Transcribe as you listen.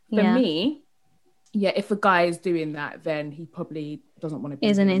For me, yeah, if a guy is doing that, then he probably doesn't want to be.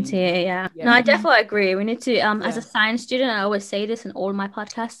 Isn't into it, yeah. No, I definitely agree. We need to, as a science student, I always say this in all my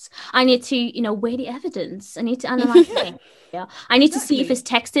podcasts. I need to, weigh the evidence. I need to analyze things. Yeah, I need to see if it's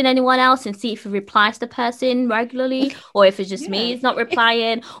texting anyone else and see if it replies to the person regularly or if it's just me. It's not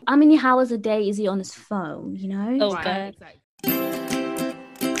replying. How many hours a day is he on his phone? Oh, God. Exactly.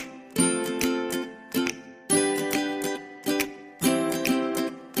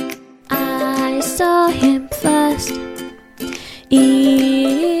 I saw him first.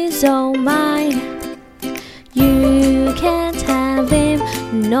 He's all mine. You can't have him.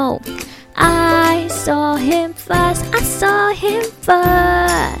 No, I saw him first. I saw him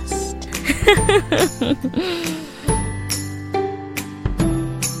first.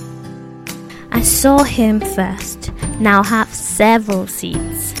 I saw him first. Now have several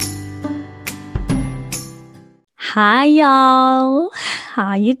seats. Hi y'all.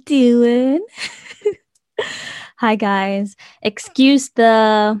 How you doing? Hi guys. Excuse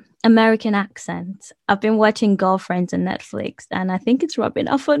the American accent. I've been watching Girlfriends on Netflix and I think it's rubbing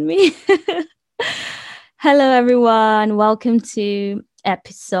off on me. Hello everyone. Welcome to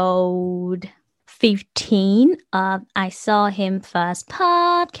episode 15 of I Saw Him First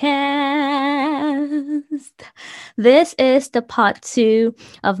podcast. This is the part 2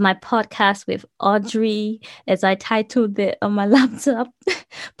 of my podcast with Audrey, as I titled it on my laptop,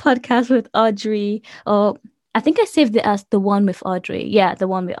 podcast with Audrey, or I think I saved it as the one with Audrey. Yeah, the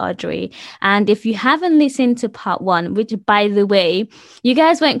one with Audrey. And if you haven't listened to part 1, which by the way, you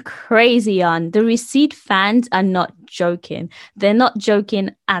guys went crazy on, the Receipt fans are not joking. They're not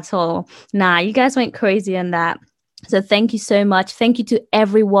joking at all. Nah, you guys went crazy on that. So thank you so much. Thank you to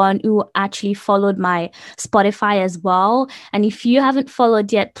everyone who actually followed my Spotify as well. And if you haven't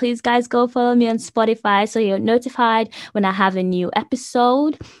followed yet, please guys go follow me on Spotify so you're notified when I have a new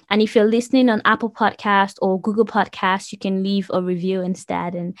episode. And if you're listening on Apple Podcast or Google Podcast, you can leave a review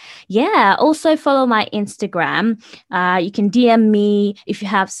instead. And yeah, also follow my Instagram. You can DM me if you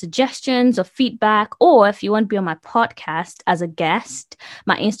have suggestions or feedback, or if you want to be on my podcast as a guest.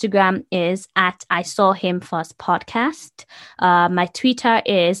 My Instagram is at I Saw Him First Podcast. My Twitter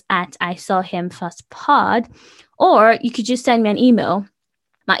is at I Saw Him First Pod, or you could just send me an email.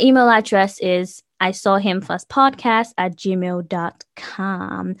 My email address is I Saw Him First Podcast at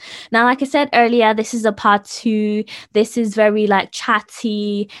gmail.com. Now, like I said earlier, this is a part 2. This is very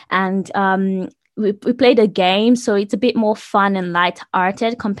chatty and we played a game, so it's a bit more fun and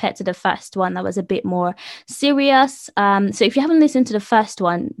light-hearted compared to the first one that was a bit more serious. So if you haven't listened to the first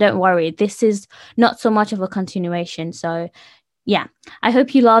one, don't worry. This is not so much of a continuation. So yeah, I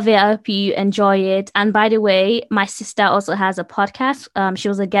hope you love it. I hope you enjoy it. And by the way, my sister also has a podcast. She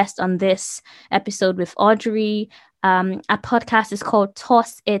was a guest on this episode with Audrey. Our podcast is called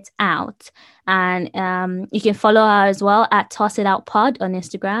Toss It Out. And you can follow her as well at Toss It Out Pod on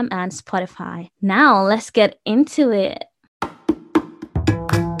Instagram and Spotify. Now, let's get into it.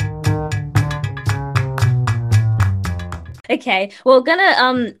 Okay, we're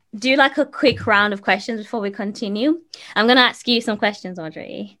gonna do a quick round of questions before we continue. I'm gonna ask you some questions,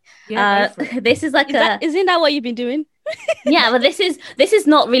 Audrey. Yeah, this is isn't that what you've been doing? Yeah, but this is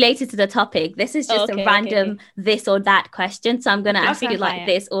not related to the topic. This is just a random this or that question. So I'm gonna ask you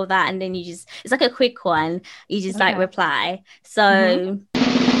this or that, and then it's like a quick one. You just reply. So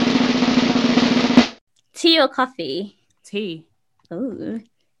tea or coffee? Tea. Ooh.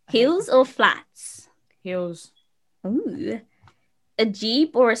 Heels or flats? Heels. Ooh. A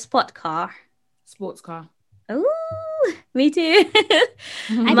Jeep or a sport car? Sports car. Ooh, me too.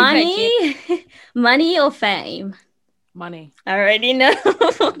 Money or fame? Money. I already know.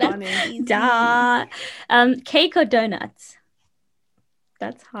 Money. Duh. Cake or donuts?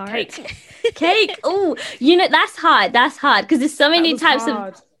 That's hard. Cake. Oh, that's hard. That's hard because there's so many types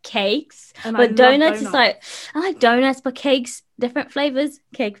of cakes. And but donuts is I like donuts, but cakes, different flavors.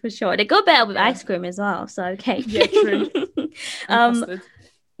 Cake for sure. They go better with ice cream as well. So cake. Yeah, true. Custard.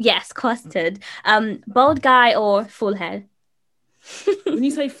 Yes, custard. Bald guy or full head? When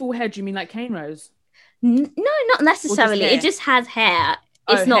you say full head, do you mean like cane rows? No, not necessarily. It just has hair.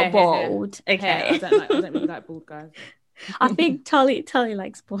 It's not bald. Hair. Okay. Hair. I don't really like bald guys. I think Tolly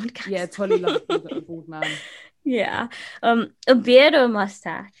likes bald guys. Yeah, Tolly loves a bald man. Yeah. A beard or a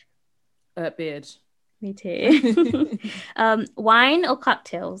mustache? Beard. Me too. Wine or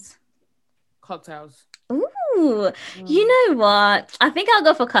cocktails? Cocktails. Ooh, you know what? I think I'll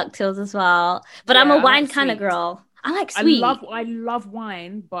go for cocktails as well. But I'm a wine kind of girl. I like sweet. I love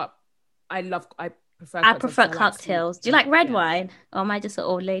wine, but I prefer cocktails. Do you like red wine? Or am I just an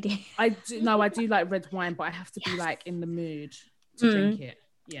old lady? I do like red wine, but I have to be in the mood to drink it.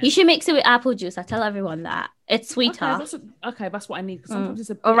 Yeah. You should mix it with apple juice. I tell everyone that. It's sweeter. Okay, that's what I need. Because sometimes it's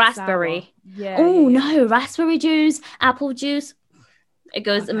a or bit raspberry. Sour. Yeah. Oh, no. Raspberry juice, apple juice. It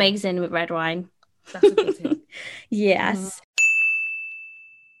goes amazing with red wine. That's a good tip. Yes.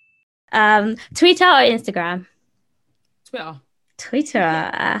 Twitter or Instagram?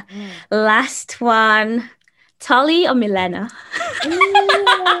 Twitter. Last one. Tully or Milena? You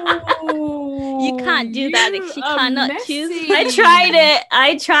can't do that. She cannot choose. I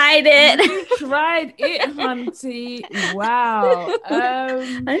tried it. You tried it, Hunty. Wow.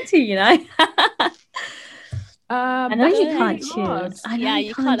 Hunty, you know. I know you can't choose.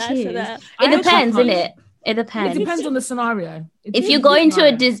 You can't answer that. It depends, innit? It depends. It depends on the scenario. If you're going to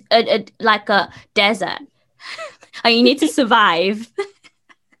a desert and you need to survive,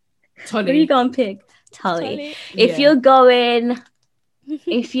 Tully. what are you going to pick? Tully. If you're going,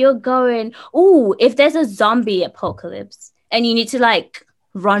 if there's a zombie apocalypse and you need to like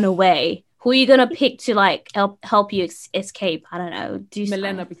run away, who are you gonna pick to like help you escape? I don't know.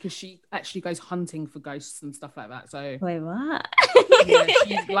 Milena, because she actually goes hunting for ghosts and stuff like that. So wait, what? Yeah,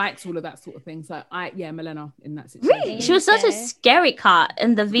 she likes all of that sort of thing. So Milena in that situation. Really? She was such a scary cat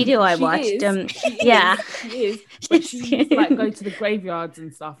in the video I watched. She is. But she like go to the graveyards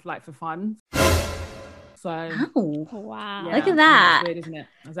and stuff like for fun. So wow, look at that. That's weird, isn't it?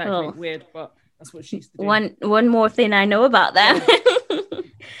 That's actually weird, but that's what she used to do. One more thing I know about them.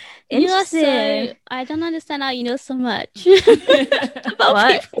 Interesting. I don't understand how you know so much. About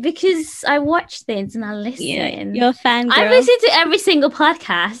what? Because I watch things and I listen. Yeah, you're a fan girl. I listen to every single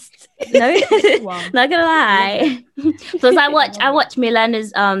podcast. No, not gonna lie. Plus, I watch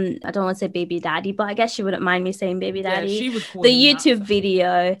Milena's I don't want to say baby daddy, but I guess she wouldn't mind me saying baby daddy. Yeah, she would call the YouTube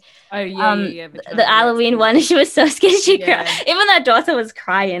video. Oh yeah. The Halloween one. She was so scared she cried. Even her daughter was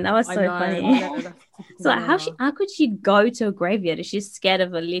crying. That was so funny. So how could she go to a graveyard if she's scared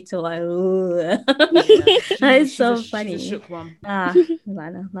of a little like that is so funny. She's a shook one.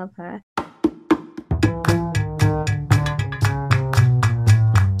 Milena, love her.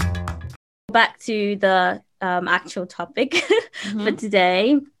 Back to the actual topic for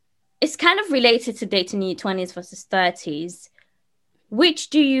today. It's kind of related to dating in your 20s versus 30s.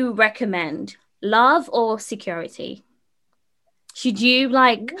 Which do you recommend? Love or security? Should you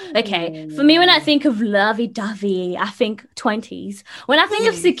for me, when I think of lovey-dovey, I think 20s. When I think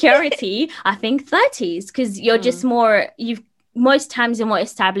of security, I think 30s, because you're just most times you're more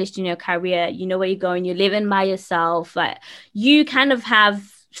established in your career. You know where you're going. You're living by yourself. Like, you kind of have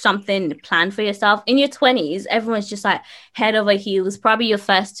something planned for yourself. In your 20s, everyone's just like head over heels. Probably your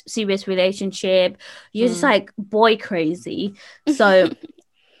first serious relationship. You're just like boy crazy. So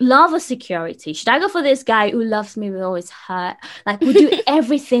love or security? Should I go for this guy who loves me with all his heart, like would do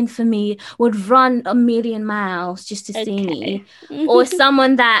everything for me, would run 1,000,000 miles just to see me, or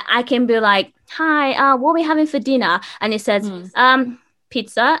someone that I can be like, hi, what are we having for dinner? And it says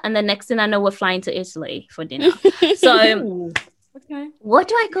pizza, and the next thing I know, we're flying to Italy for dinner. So what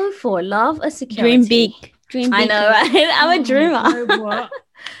do I go for? Love or security? Dream big. I know, right? I'm a dreamer. You know what?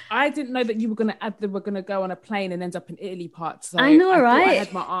 I didn't know that you were going to add that we're going to go on a plane and end up in Italy part. So I know, right? I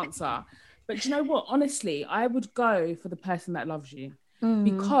had my answer. But you know what? Honestly, I would go for the person that loves you.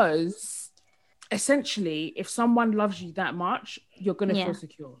 Because essentially, if someone loves you that much, you're going to feel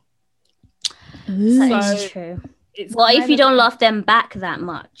secure. That is true. What if you don't love them back that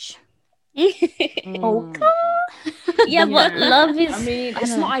much? But love is, I mean,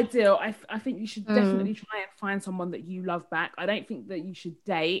 it's not ideal. I think you should definitely try and find someone that you love back. I don't think that you should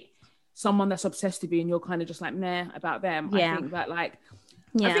date someone that's obsessed with you and you're kind of just like meh about them. I think that I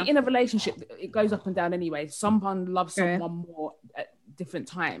think in a relationship it goes up and down anyway. Someone loves someone more at different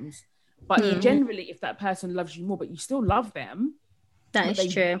times, but generally if that person loves you more but you still love them, that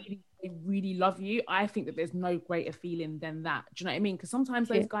is true. They really love you. I think that there's no greater feeling than that. Do you know what I mean? Because sometimes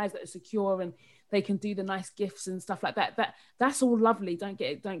those guys that are secure and they can do the nice gifts and stuff like that's all lovely. Don't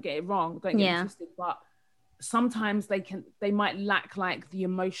get it wrong. Don't get it twisted. But sometimes they might lack like the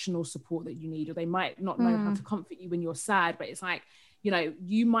emotional support that you need, or they might not know how to comfort you when you're sad. But it's like, you know,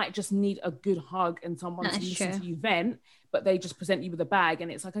 you might just need a good hug and someone to listen to you vent, but they just present you with a bag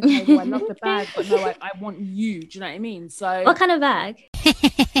and it's like, okay, well, I love the bag, but no, I want you. Do you know what I mean? So what kind of bag?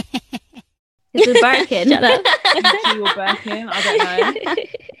 It's a Birkin. Shut up. Or Birkin, I don't know.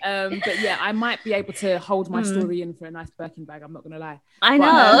 But yeah, I might be able to hold my story in for a nice Birkin bag. I'm not gonna lie. I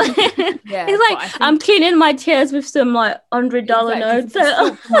know. It's like I'm cleaning my tears with some like $100 notes.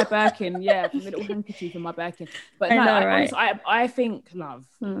 My Birkin, a little handkerchief in my Birkin. But I think love.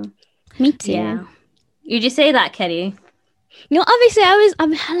 Me too. Yeah. You just say that, Kelly. Obviously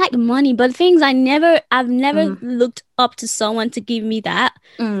I like money, but things I've never looked up to someone to give me that.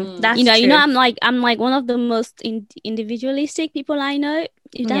 That's true. I'm like one of the most individualistic people I know.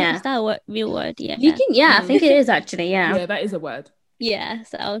 Is that a real word? Yeah. You can, I think it is actually, yeah. Yeah, that is a word. Yeah,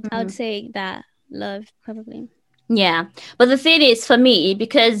 so I would say that love probably. Yeah, but the thing is, for me,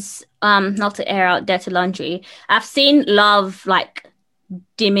 because not to air out dirty laundry, I've seen love like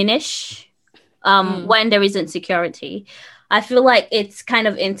diminish when there isn't security. I feel like it's kind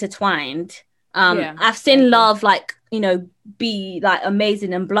of intertwined. I've seen love like, be like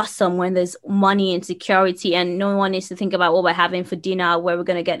amazing and blossom when there's money and security and no one needs to think about what we're having for dinner, where we're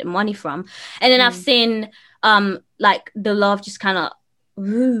going to get the money from. And then I've seen like the love just kind of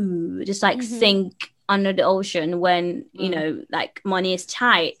just like sink under the ocean when, like money is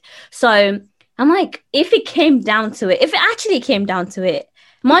tight. So I'm like, if it actually came down to it,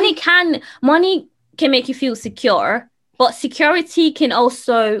 money can make you feel secure. But security can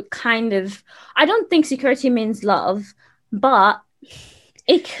also kind of, I don't think security means love, but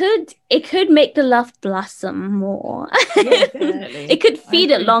it could make the love blossom more. Yeah, definitely. It could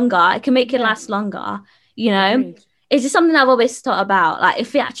feed it longer. It can make it last longer, Agreed. It's just something I've always thought about. Like,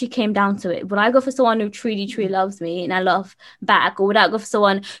 if it actually came down to it, would I go for someone who truly loves me and I love back? Or would I go for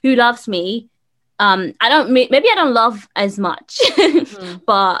someone who loves me? Maybe I don't love as much,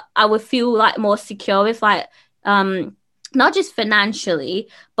 but I would feel like more secure if like, not just financially,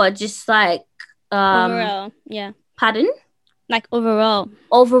 but just like overall, yeah. Pardon? Like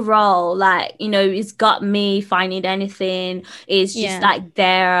overall, like, it's got me if I need anything. It's just like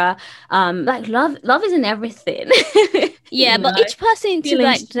there. Like love isn't everything. Yeah, but each person to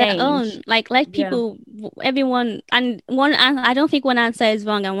like their own. Like people, everyone, and one. I don't think one answer is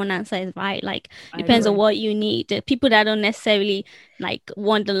wrong and one answer is right. Like depends on what you need. The people that don't necessarily like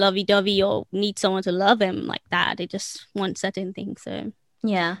want the lovey-dovey or need someone to love them like that. They just want certain things. So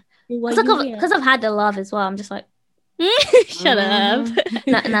yeah, because I've had the love as well. I'm just like. Shut up.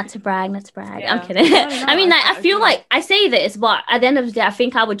 Not to brag. Yeah. I'm kidding. I mean, like, I feel like I say this, but at the end of the day, I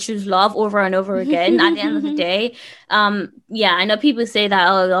think I would choose love over and over again. At the end of the day, I know people say that,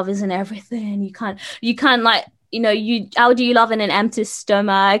 oh, love isn't everything. You can't like, how do you love in an empty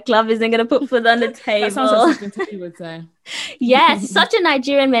stomach? Love isn't gonna put food on the table. That sounds like something Tiffany would say. Yes, such a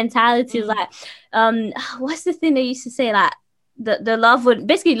Nigerian mentality. Like, what's the thing they used to say? Like, the love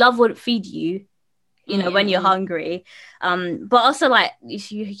would feed you. When you're hungry, but also like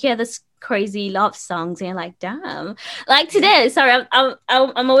if you hear this crazy love songs and you're like, damn, like today. Sorry,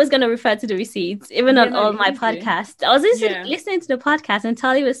 I'm always going to refer to the receipts, even on all my podcasts. I was listening to the podcast and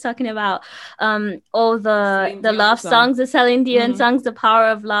Tali was talking about all the love songs, the Celine Dion songs, The Power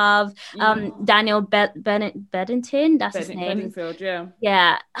of Love, Daniel Bedingfield, that's his name.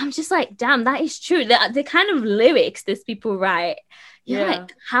 Yeah, I'm just like, damn, that is true. The kind of lyrics these people write. You're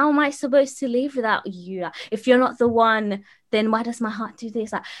like, how am I supposed to live without you? Like, if you're not the one, then why does my heart do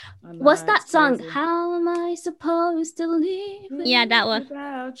this? Like, what's that song? Crazy. How am I supposed to live? Yeah, that one.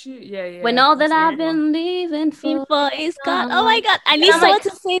 Without you. Yeah. When all that I've been living for is gone. Oh my God, I need someone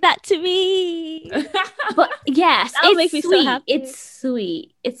to say that to me. But yes, it's sweet. So happy.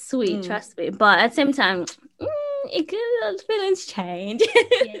 It's sweet. Trust me. But at the same time, feelings change.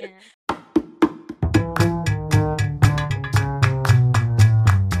 Yeah.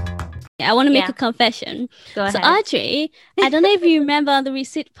 I want to make a confession. Go ahead. So Audrey, I don't know if you remember on the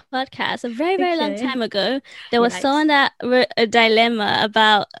Receipt podcast a very, very long time ago, there was someone that wrote a dilemma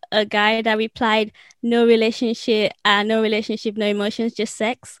about a guy that replied, no relationship, no emotions, just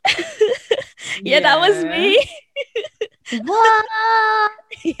sex. That was me. What?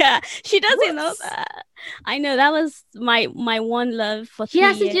 Yeah, she doesn't know that. I know, that was my one love for 3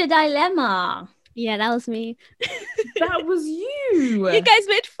 years. She has such a dilemma. Yeah, that was me. That was you. You guys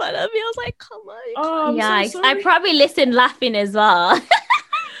made fun of me. I was like, come on. Oh, yeah, so I probably listened laughing as well.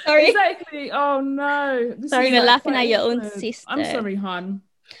 Sorry. Exactly. Oh no. Sorry, you're laughing at your own sister. I'm sorry, hon.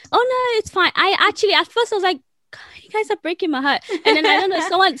 Oh no, it's fine. I actually, at first I was like, you guys are breaking my heart. And then I don't know,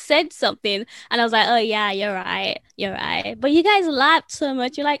 someone said something and I was like, oh yeah, you're right. But you guys laughed so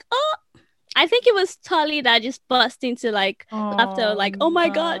much. You're like, oh. I think it was Tali that just burst into like laughter, like, oh my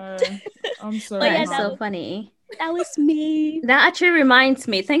God. I'm sorry. That's so funny. That was me. That actually reminds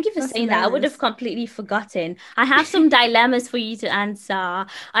me. Thank you for saying that. I would have completely forgotten. I have some dilemmas for you to answer. I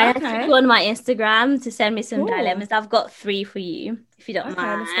asked you on my Instagram to send me some dilemmas. I've got 3 for you, if you don't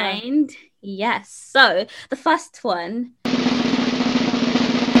mind. Yes. So the first one.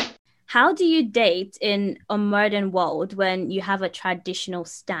 How do you date in a modern world when you have a traditional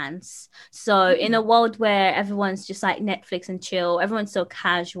stance? So in a world where everyone's just like Netflix and chill, everyone's so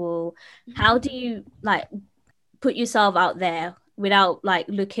casual, how do you like put yourself out there without like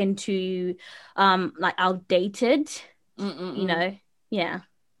looking to like outdated. You know. Yeah.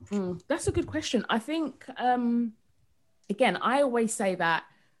 That's a good question. I think again, I always say that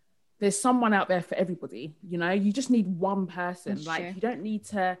there's someone out there for everybody. You know, you just need one person. That's like true. You don't need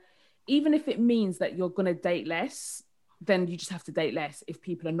to, even if it means that you're gonna date less, then you just have to date less if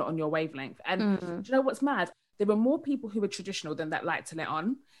people are not on your wavelength. And do you know what's mad? There are more people who are traditional than that like to let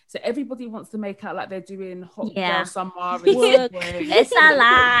on. So everybody wants to make out like they're doing hot girl summer. And it's a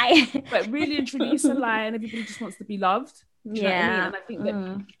lie. But really and truly, it's a lie, and everybody just wants to be loved. Do you know what I mean? And I think that you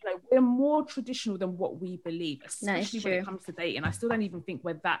know, we're more traditional than what we believe, especially when it comes to dating. I still don't even think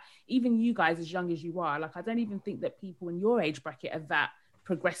we're that, even you guys as young as you are, like I don't even think that people in your age bracket are that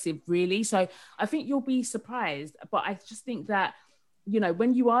progressive really. So I think you'll be surprised, but I just think that, you know,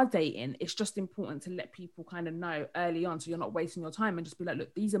 when you are dating, it's just important to let people kind of know early on, so you're not wasting your time, and just be like,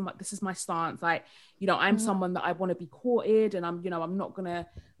 look, this is my stance. Like, you know, I'm someone that I want to be courted, and I'm, you know, I'm not gonna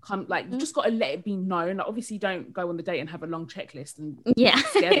come, like, you just got to let it be known. Like, obviously don't go on the date and have a long checklist and be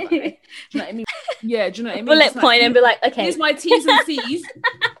scared about it. Do you know what I mean? Yeah, do you know what I mean? Bullet point like, and be like, okay, here's my T's and C's.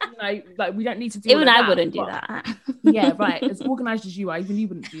 You know, like, we don't need to do even I that, wouldn't do that. Yeah, right. As organized as you are, even you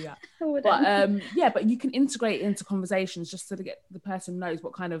wouldn't do that. But yeah, but you can integrate into conversations just so that the person knows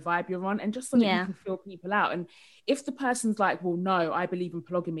what kind of vibe you're on, and just so that you can feel people out. And if the person's like, well, no, I believe in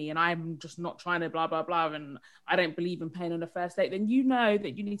polygamy and I'm just not trying to blah blah blah, and I don't believe in paying on a first date, then you know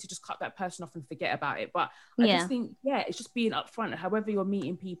that you need to just cut that person off and forget about it. But I just think, it's just being upfront. However you're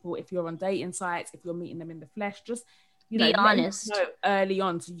meeting people, if you're on dating sites, if you're meeting them in the flesh, just, you know, be honest, know early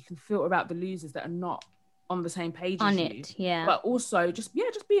on, so you can filter out the losers that are not on the same page on as it. you. Yeah, but also just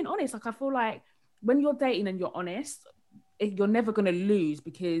being honest. Like, I feel like when you're dating and you're honest, you're never going to lose,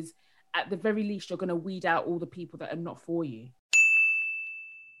 because at the very least you're going to weed out all the people that are not for you.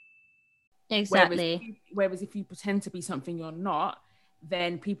 Exactly. Whereas if you pretend to be something you're not,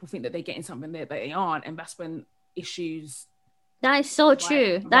 then people think that they're getting something that they aren't, and that's when issues. That is so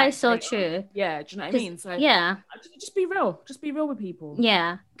true. That is so true. Yeah, do you know what I mean? So yeah, just be real. Just be real with people.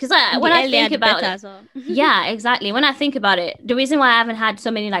 Yeah, because when I think about it, yeah, exactly. When I think about it, the reason why I haven't had so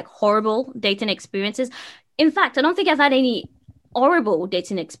many like horrible dating experiences, in fact, I don't think I've had any horrible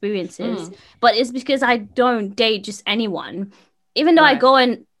dating experiences, but it's because I don't date just anyone. Even though I go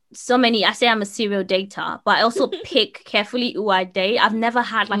on so many, I say I'm a serial dater, but I also pick carefully who I date. I've never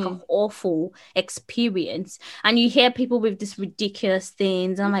had like an awful experience. And you hear people with this ridiculous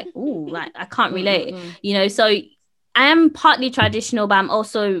things, and I'm like, ooh, like I can't relate, you know. So I am partly traditional, but I'm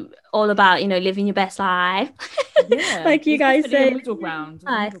also all about, you know, living your best life. Yeah, like you guys say. Middle ground.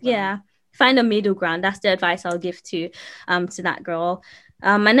 Yeah, find a middle ground. That's the advice I'll give to that girl.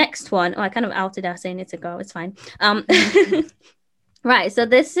 My next one, I kind of outed her saying it's a girl. It's fine. Right, so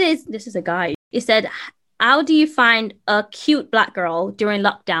this is a guy. He said, how do you find a cute black girl during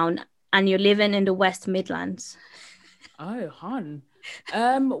lockdown and you're living in the West Midlands? Oh, hun.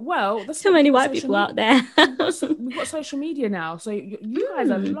 Well, there's so many white people out there. We've got social media now, so you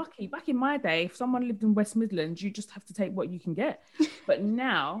guys are lucky. Back in my day, if someone lived in West Midlands, you just have to take what you can get. But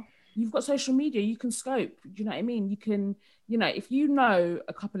now you've got social media, you can scope. Do you know what I mean? You can, you know, if you know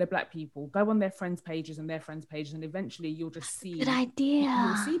a couple of black people, go on their friends' pages and eventually you'll just see. Good idea.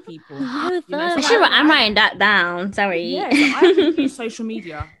 You'll see people. I'm writing that down. Sorry. Yeah, so I think use social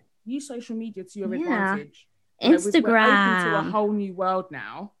media. Use social media to your advantage. Instagram. We're open to a whole new world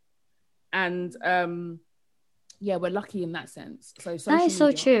now, and we're lucky in that sense. So that is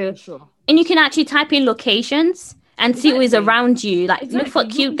so true. Sure. And you can actually type in locations and see who is around you. Like, look for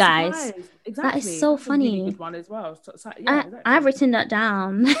cute guys. Exactly. That is so funny. A really good one as well. So, yeah, exactly. I've written that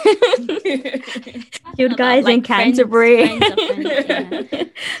down. Cute guys in Canterbury.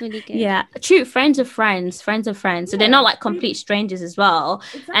 Really good. Yeah, true. Friends of friends. So they're not like complete strangers as well.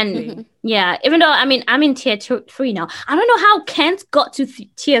 Exactly. And yeah, even though I'm in tier 3 now. I don't know how Kent got to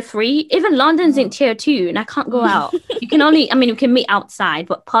tier 3. Even London's in tier 2, and I can't go out. You can only, we can meet outside,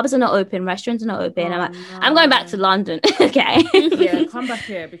 but pubs are not open, restaurants are not open. I'm going back to London. Okay. Yeah, come back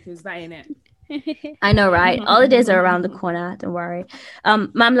here because that ain't it. I know, right? Holidays are around the corner. Don't worry.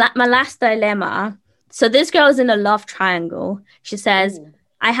 My last dilemma. So this girl is in a love triangle. She says,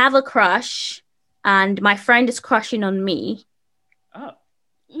 I have a crush and my friend is crushing on me. Oh.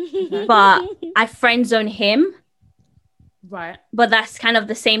 But I friend zone him. Right. But that's kind of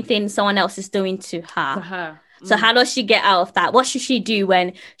the same thing someone else is doing to her. So how does she get out of that? What should she do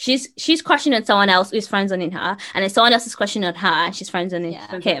when she's crushing on someone else who's friend zoning her, and then someone else is crushing on her and she's friend zoning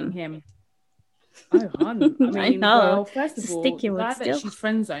him? Oh, hun. I know. Well, first of all, the guy that she's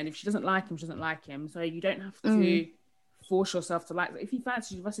friend zoned, if she doesn't like him, she doesn't like him. So you don't have to force yourself to like. If he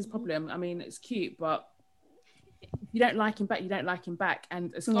fancies you, that's his problem. I mean, it's cute, but if you don't like him back, you don't like him back.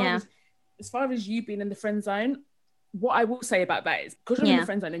 And as far as you being in the friend zone, what I will say about that is because you're in the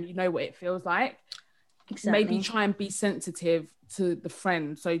friend zone and you know what it feels like, maybe try and be sensitive to the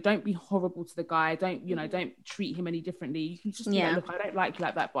friend. So don't be horrible to the guy. Don't treat him any differently. You can just be like, look, I don't like you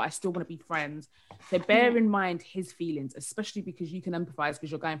like that, but I still want to be friends. So bear in mind his feelings, especially because you can empathize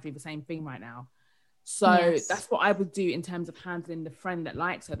because you're going through the same thing right now. So that's what I would do in terms of handling the friend that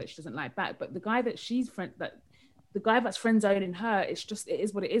likes her that she doesn't like back. But the guy that the guy that's friend zoning her, it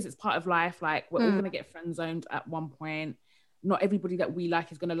is what it is. It's part of life. Like we're all gonna get friend zoned at one point. Not everybody that we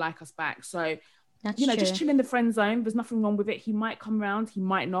like is gonna like us back. So just chill in the friend zone. There's nothing wrong with it. He might come around, he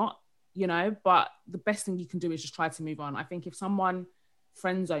might not, but the best thing you can do is just try to move on. I think if someone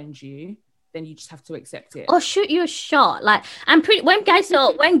friend zones you, then you just have to accept it. Or shoot your shot. Like, when girls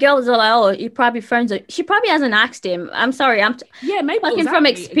are like, oh, you probably friends, she probably hasn't asked him. I'm sorry. maybe talking from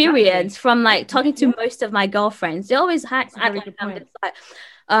experience, from like talking to most of my girlfriends. They always act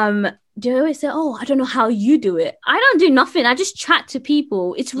like, they always say, oh, I don't know how you do it. I don't do nothing. I just chat to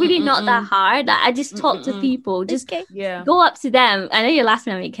people. It's really not that hard. Like, I just talk to people. Just go up to them. I know you're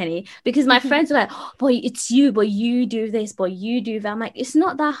laughing at me, Kenny, because my friends are like, oh, boy, it's you, boy, you do this, boy, you do that. I'm like, it's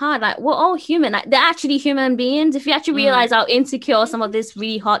not that hard. Like, we're all human. Like, they're actually human beings. If you actually realize how insecure some of these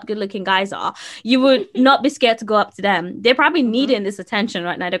really hot, good-looking guys are, you would not be scared to go up to them. They're probably needing this attention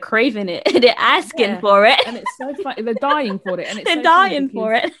right now. They're craving it. They're asking for it. And it's so funny. They're dying for it. And it's they're dying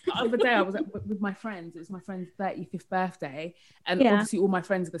for it. The other day, I was with my friends. It was my friend's 35th birthday, and obviously all my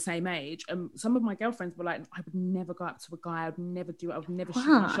friends are the same age. And some of my girlfriends were like, "I would never go up to a guy. I would never do it. I would never shoot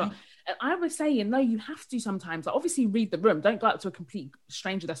my shot." And I was saying, "No, you have to sometimes. Like, obviously, read the room. Don't go up to a complete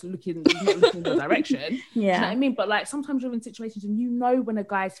stranger that's not looking in your direction." You know what I mean? But like sometimes you're in situations and when a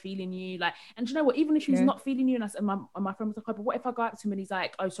guy's feeling you. Like, and do you know what? Even if he's not feeling you, and my friend was like, "Oh, but what if I go up to him and he's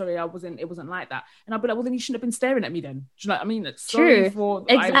like, oh, sorry, it wasn't like that," and I'll be like, "Well, then you shouldn't have been staring at me then." Do you know what I mean? It's sorry for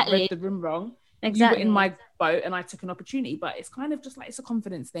I read the room wrong. Exactly. You were in my boat and I took an opportunity, but it's kind of just like, it's a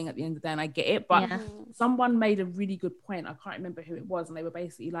confidence thing at the end of the day, and I get it. But someone made a really good point. I can't remember who it was, and they were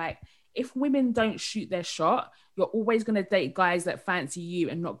basically like, if women don't shoot their shot, you're always going to date guys that fancy you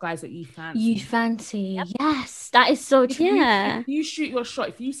and not guys that you fancy. Yes, that is so true. If you shoot your shot,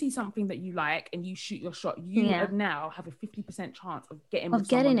 if you see something that you like and you shoot your shot, you now have a 50% chance of getting it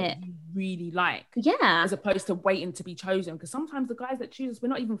that you really like. As opposed to waiting to be chosen, because sometimes the guys that choose us, we're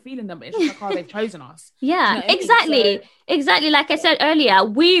not even feeling them, but it's just like, oh, they've chosen us. Exactly. Like I said earlier,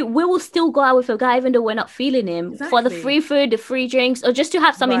 we will still go out with a guy even though we're not feeling him for the free food, the free drinks, or just to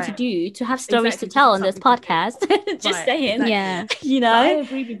have something to do, to have stories to tell on this podcast. Just saying. But I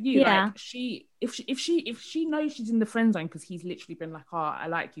agree with you. Like, if she knows she's in the friend zone because he's literally been like, oh, I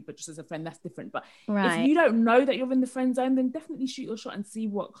like you, but just as a friend, that's different. But if you don't know that you're in the friend zone, then definitely shoot your shot and see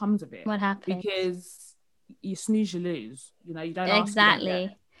what comes of it. What happens? Because you snooze, you lose. You don't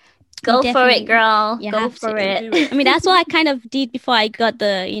exactly. Go for it, girl. Go for it. I mean, that's what I kind of did before I got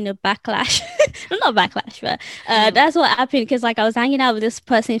the, backlash. Not backlash, but that's what happened. Because like I was hanging out with this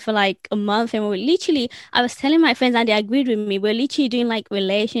person for like a month, and I was telling my friends, and they agreed with me. We're literally doing like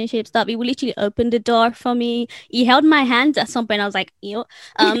relationship stuff. He would literally open the door for me. He held my hand at some point. I was like,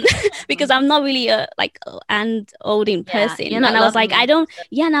 because I'm not really a hand holding person. And I was like, and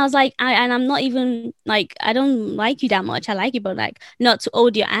I was like, and I'm not even like, I don't like you that much. I like you, but like not to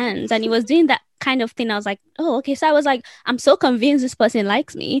hold your hands. And he was doing that kind of thing. I was like, oh, okay. So I was like, I'm so convinced this person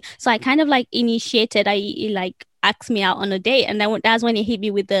likes me. So I kind of like initiated, he like asked me out on a date. And then that's when he hit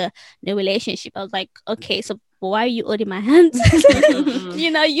me with the relationship. I was like, okay, so why are you holding my hands?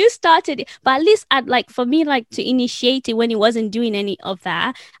 You started it. But at least for me, like to initiate it when he wasn't doing any of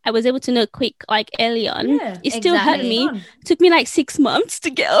that, I was able to know quick, like early on. It still hurt me. It took me like 6 months to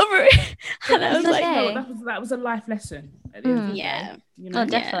get over it. And I was like, no, that was a life lesson. At the end of the day,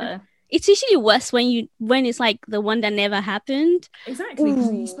 definitely. It's usually worse when it's like the one that never happened. Exactly, because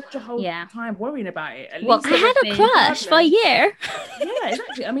you spent your whole time worrying about it. I had a crush for a year. Yeah,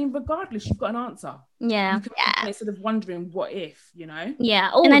 exactly. I mean, regardless, you've got an answer. Yeah. You can instead of wondering what if,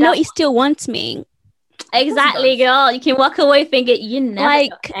 Yeah. Oh, and I know he still wants me. Exactly, girl. You can walk away thinking you never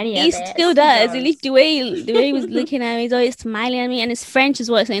like he still does. At least the way he was looking at me, he's always smiling at me, and his French as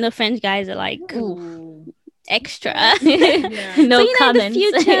well. So French guys are like, ooh, extra. No comments.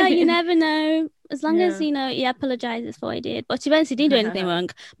 In the future, you never know. As long as he apologizes for what he did, but eventually didn't do anything wrong.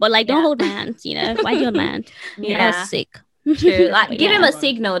 But like, don't hold my hand. Why do your man? That's sick. True. Like, give him a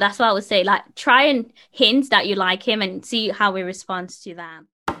signal. That's what I would say. Like, try and hint that you like him and see how he responds to that.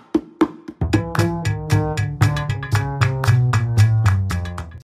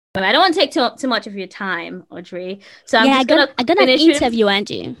 I don't want to take too much of your time, Audrey. So I'm just I got an interview,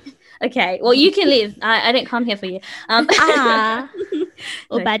 Angie. Okay, well, you can leave. I didn't come here for you.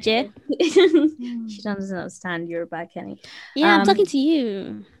 Or badger. She doesn't understand Yoruba, Kenny. Yeah, I'm talking to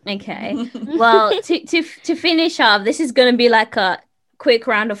you. Okay. Well, to finish off, this is going to be like a quick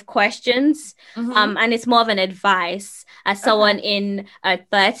round of questions. And it's more of an advice as someone in her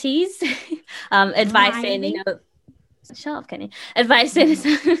 30s. Advising, you know, shut up, Kenny. Advising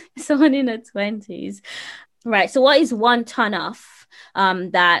someone in her 20s. Right. So what is one turn off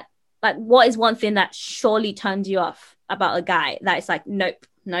that, like, what is one thing that surely turned you off about a guy that it's like, nope,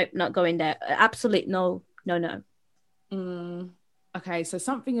 not going there. Absolute no. Okay, so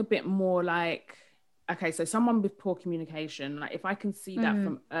something a bit more like, okay, so someone with poor communication, like if I can see that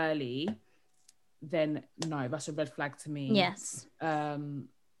from early, then no, that's a red flag to me. Yes. Yeah,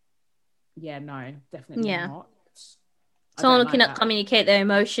 no, definitely not. Someone who cannot communicate their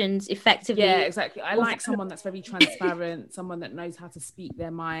emotions effectively. Yeah, exactly. I like someone that's very transparent, someone that knows how to speak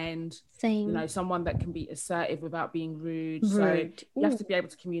their mind. Same. You know, someone that can be assertive without being rude. So you have to be able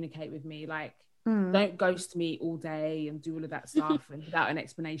to communicate with me. Like, don't ghost me all day and do all of that stuff and without an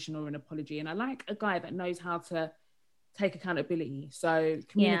explanation or an apology. And I like a guy that knows how to take accountability. So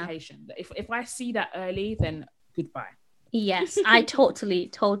communication. Yeah. If I see that early, then goodbye. Yes, I totally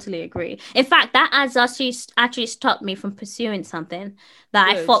agree. In fact, that has actually stopped me from pursuing something that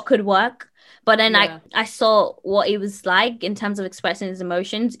I thought could work. But then I saw what it was like in terms of expressing his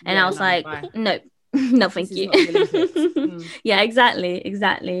emotions. And I was no, thank you. Yeah,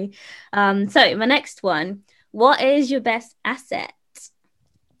 exactly. So my next one, what is your best asset?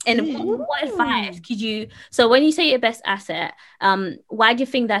 And what advice could you, so when you say your best asset, why do you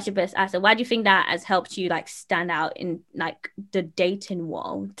think that's your best asset? Why do you think that has helped you like stand out in like the dating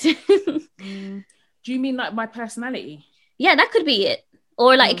world? Do you mean like my personality? Yeah, that could be it.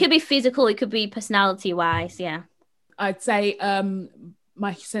 Or like it could be physical, it could be personality wise. Yeah. I'd say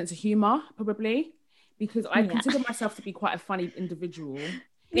my sense of humor, probably, because I consider myself to be quite a funny individual.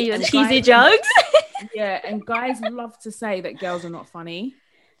 Your cheesy jokes. Yeah, and guys love to say that girls are not funny.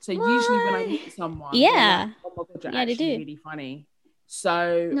 So usually when I meet someone, like, oh my God, you're actually really funny.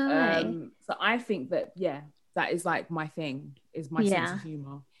 So, so I think that, that is like my thing, is my sense of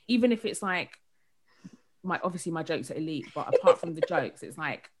humor. Even if it's like, obviously my jokes are elite, but apart from the jokes, it's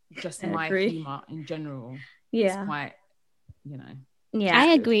like just my humor in general. It's quite, you know. Yeah, I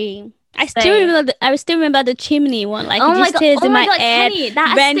agree. I still remember the chimney one. Like, it just stays in my head,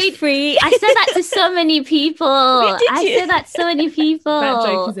 rent free. I said that to so many people. That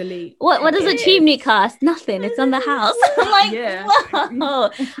joke is elite. What does a chimney cost? Nothing. It's on the house. I'm like, whoa.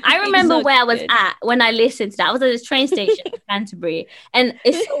 I remember where I was at when I listened to that. I was at this train station in Canterbury, and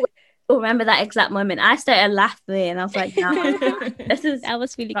it's so remember that exact moment. I started laughing, and I was like, "No, that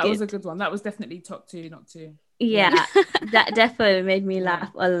was really good. That was a good one. That was definitely top 2, not 2." Yeah, that definitely made me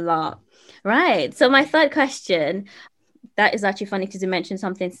laugh a lot. Right. So my third question, that is actually funny because you mentioned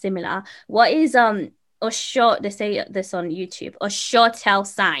something similar. What is they say this on YouTube, a sure tell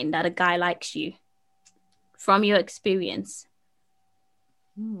sign that a guy likes you from your experience?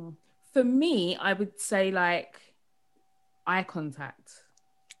 For me, I would say like eye contact.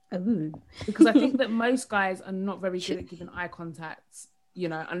 Ooh. Because I think that most guys are not very good at giving eye contact, you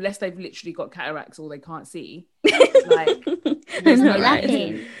know, unless they've literally got cataracts or they can't see. Like,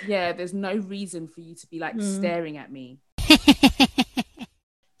 there's no reason for you to be like staring at me.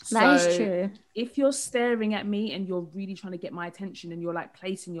 That is true. If you're staring at me and you're really trying to get my attention and you're like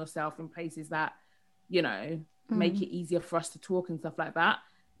placing yourself in places that, you know, make it easier for us to talk and stuff like that,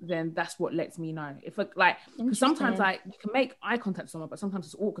 then that's what lets me know. If like, because sometimes like you can make eye contact with someone, but sometimes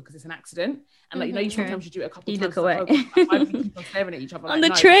it's awkward because it's an accident, and like, you know, sometimes you do it a couple times. Look away. Why do we keep on staring at each other on the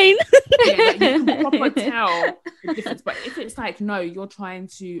train? Yeah, like, you can proper tell the difference. But if it's like, no, you're trying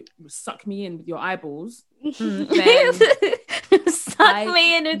to suck me in with your eyeballs, then suck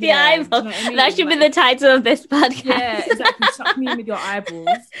me in with your eyeballs. You know I mean? That should be the title of this podcast. Yeah, exactly. Suck me in with your eyeballs.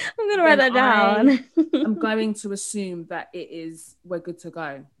 I'm gonna write that down. I'm going to assume that we're good to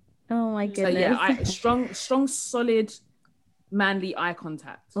go. Oh my goodness. So yeah, strong, solid, manly eye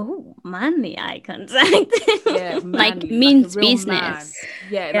contact. Oh, manly eye contact. Yeah, manly, like means like business. Man.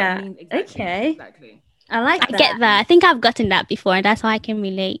 Yeah. Exactly, okay. Exactly. I like that. I get that. I think I've gotten that before, and that's how I can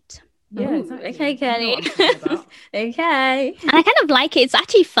relate. Yeah, exactly. Okay, Kenny. Okay. And I kind of like it. It's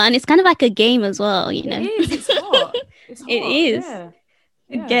actually fun. It's kind of like a game as well, you know. It is. It's hot. It is. Yeah.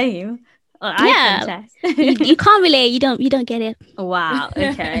 A game. You can't relate. You don't get it. Wow.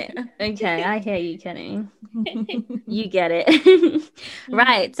 Okay. I hear you, Kenny. You get it.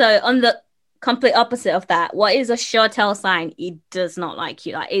 Right. So on the complete opposite of that, what is a sure tell sign he does not like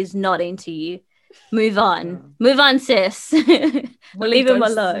you? Like, is not into you? Move on, sis. We'll leave him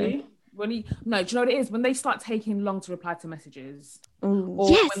alone. do you know what it is? When they start taking long to reply to messages,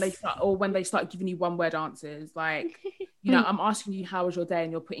 or when they start giving you one-word answers, like, you know, I'm asking you how was your day,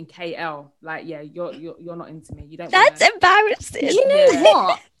 and you're putting KL, like, yeah, you're not into me. You don't. That's embarrassing. You know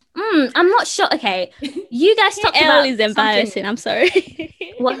what? I'm not sure. Okay, you guys talked about is embarrassing. I'm sorry.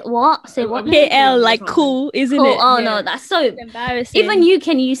 What? Say what? KL, like cool, isn't it? Oh no, that's so embarrassing. Even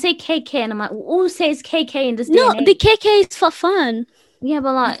you say KK, and I'm like, who says KK in this? No, the KK is for fun. Yeah,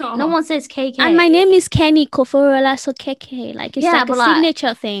 but like no one says KK. And my name is Kenny Koforola, so KK. Like it's like a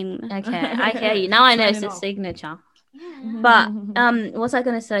signature thing. Okay, I hear you. Now I know it's a signature. But what was I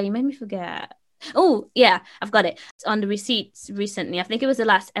gonna say? You made me forget. Oh yeah, I've got it. It's on the receipts recently. I think it was the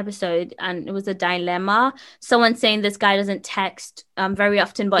last episode, and it was a dilemma. Someone saying this guy doesn't text very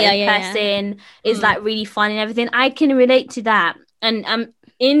often, but in person is like really fun and everything. I can relate to that, and I'm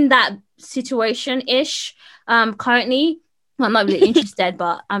in that situation ish currently. Well, I'm not really interested,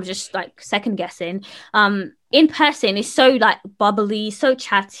 but I'm just like second guessing. In person is so like bubbly, so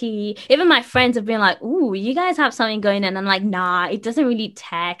chatty. Even my friends have been like, "Ooh, you guys have something going on." I'm like, "Nah, it doesn't really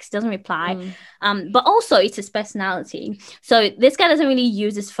text, doesn't reply." But also it's his personality. So this guy doesn't really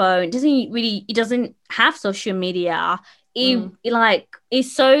use his phone. He doesn't have social media. He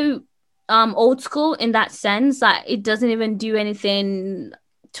is so old school in that sense. Like it doesn't even do anything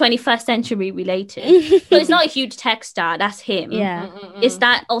 21st century related. So it's not a huge texter. That's him. Yeah. Is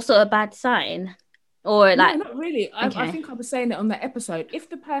that also a bad sign? Or like, no, not really. I think I was saying it on that episode. If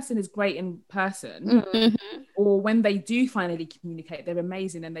the person is great in person, or when they do finally communicate, they're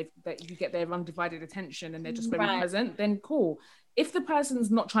amazing, and you get their undivided attention, and they're just very present, then cool. If the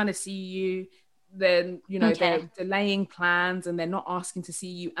person's not trying to see you, then you know they're delaying plans, and they're not asking to see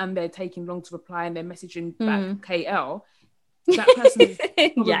you, and they're taking long to reply, and they're messaging back KL. That person is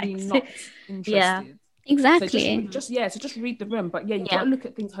probably not interested. Yeah, exactly. So just read the room, but you got to look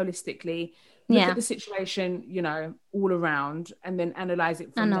at things holistically. Look at the situation, you know, all around, and then analyze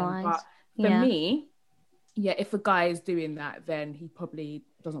it from them. But for me, if a guy is doing that, then he probably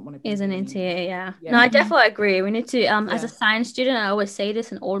doesn't want to be. Isn't into it, No, I definitely agree. We need to, as a science student, I always say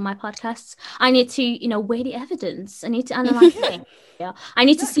this in all my podcasts, I need to, you know, weigh the evidence. I need to analyze things. I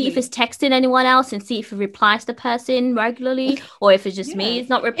need to see if it's texting anyone else and see if it replies to the person regularly, or if it's just me, it's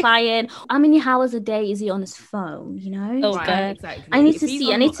not replying. How many hours a day is he on his phone, you know? Oh, right, exactly. I need to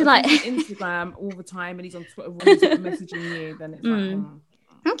see. I need to like Instagram all the time, and he's on Twitter when he's messaging you, then it's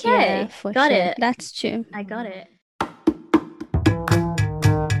like, okay, got it. That's true. I got it.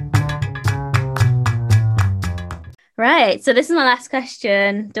 Right, so this is my last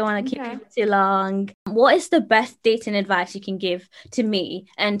question. Don't want to keep it too long. What is the best dating advice you can give to me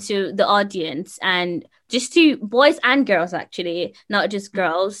and to the audience, and just to boys and girls, actually, not just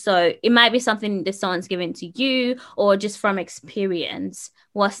girls? So it might be something that someone's given to you, or just from experience.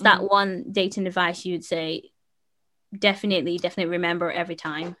 What's that one dating advice you'd say? Definitely remember every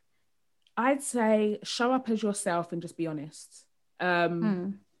time. I'd say show up as yourself and just be honest.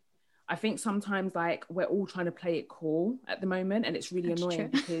 I think sometimes like we're all trying to play it cool at the moment, and it's really annoying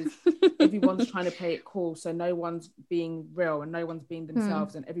because everyone's trying to play it cool, so no one's being real and no one's being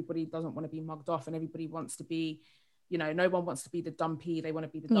themselves, and everybody doesn't want to be mugged off, and everybody wants to be, you know, no one wants to be the dumpy, they want to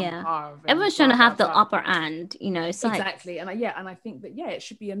be the dumb Everyone's trying to have the upper hand, you know. It's exactly. And I think that it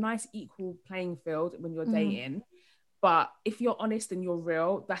should be a nice equal playing field when you're dating. But if you're honest and you're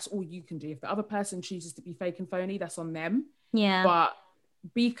real, that's all you can do. If the other person chooses to be fake and phony, that's on them. But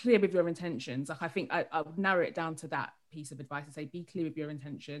be clear with your intentions. Like I think I would narrow it down to that piece of advice and say, be clear with your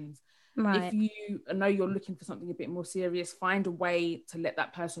intentions. If you know you're looking for something a bit more serious, find a way to let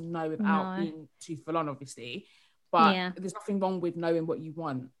that person know without being too full on, obviously. But there's nothing wrong with knowing what you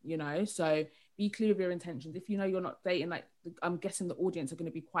want, you know? So be clear with your intentions. If you know you're not dating, like I'm guessing the audience are going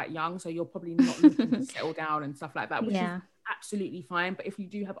to be quite young, so you're probably not looking to settle down and stuff like that, which is absolutely fine. But if you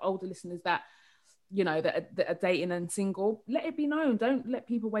do have older listeners that, you know, that are dating and single, let it be known. Don't let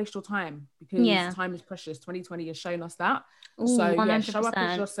people waste your time, because time is precious. 2020 has shown us that. So 100%. Show up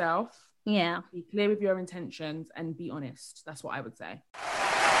as yourself. Be clear with your intentions and be honest. That's what I would say.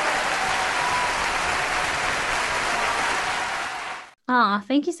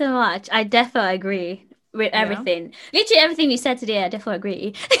 Thank you so much. I definitely agree with everything. Literally everything you said today, I definitely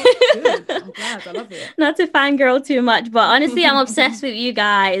agree. Good. I'm glad. I love it. Not to fangirl too much, but honestly, I'm obsessed with you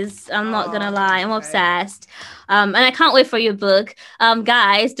guys. I'm not gonna lie, I'm obsessed. And I can't wait for your book.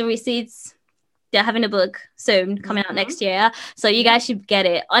 Guys, the receipts, they're having a book soon coming out next year, so you guys should get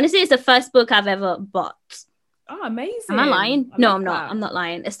it. Honestly, it's the first book I've ever bought. Oh, amazing. Am I lying? No, I'm not. I'm not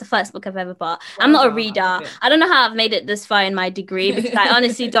lying. It's the first book I've ever bought. I'm not a reader. I don't know how I've made it this far in my degree because I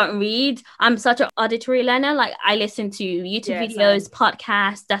honestly don't read. I'm such an auditory learner. Like I listen to YouTube videos,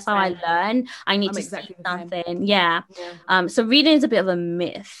 podcasts. That's how I learn. I need to see something. Yeah. So reading is a bit of a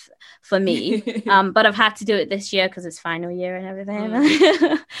myth for me. But I've had to do it this year because it's final year and everything.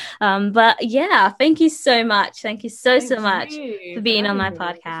 But yeah, thank you so much. Thank you so much for being on my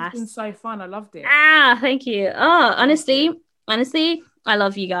podcast. It's been so fun. I loved it. Thank you. Oh, honestly, I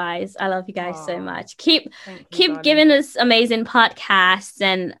love you guys. I love you guys so much. Keep giving us amazing podcasts,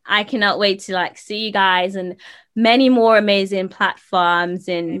 and I cannot wait to like see you guys and many more amazing platforms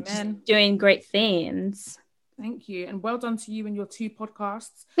and just doing great things. Thank you. And well done to you and your 2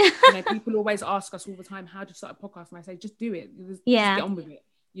 podcasts. People always ask us all the time, how do you start a podcast? And I say, just do it. Just get on with it.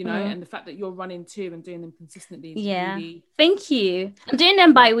 And the fact that you're running 2 and doing them consistently is really... Thank you. I'm doing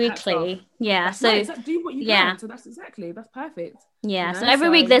them bi-weekly. So do what you can. So that's perfect. So every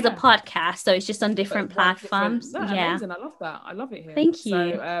week there's a podcast, so it's just on different platforms. Amazing. I love that. I love it here. Thank you.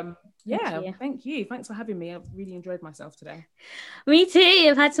 So thank you. Thanks for having me. I've really enjoyed myself today. Me too.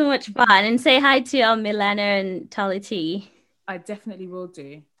 I've had so much fun. And say hi to Milena and Tolly T. I definitely will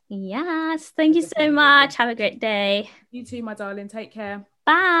do. Yes. Thank you so much. Have a great day. You too, my darling. Take care.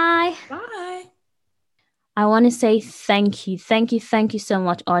 Bye. Bye. I want to say thank you so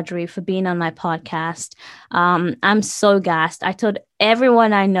much, Audrey, for being on my podcast. I'm so gassed. I told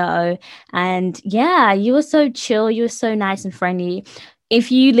everyone I know, and you were so chill. You were so nice and friendly. If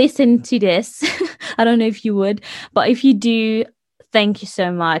you listen to this, I don't know if you would, but if you do, thank you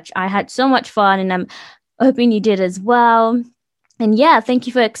so much. I had so much fun, and I'm hoping you did as well. And thank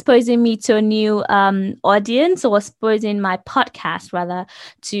you for exposing me to a new audience, or exposing my podcast rather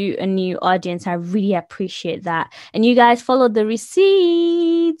to a new audience. I really appreciate that. And you guys followed the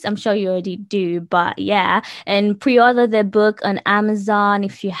receipts. I'm sure you already do, but and pre-order the book on Amazon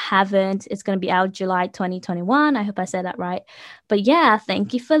if you haven't. It's going to be out July 2021. I hope I said that right. But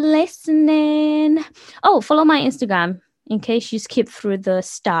thank you for listening. Oh, follow my Instagram in case you skip through the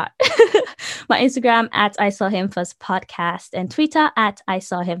start. My Instagram at I Saw Him First Podcast and Twitter at I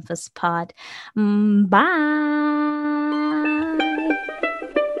Saw Him First Pod. Bye.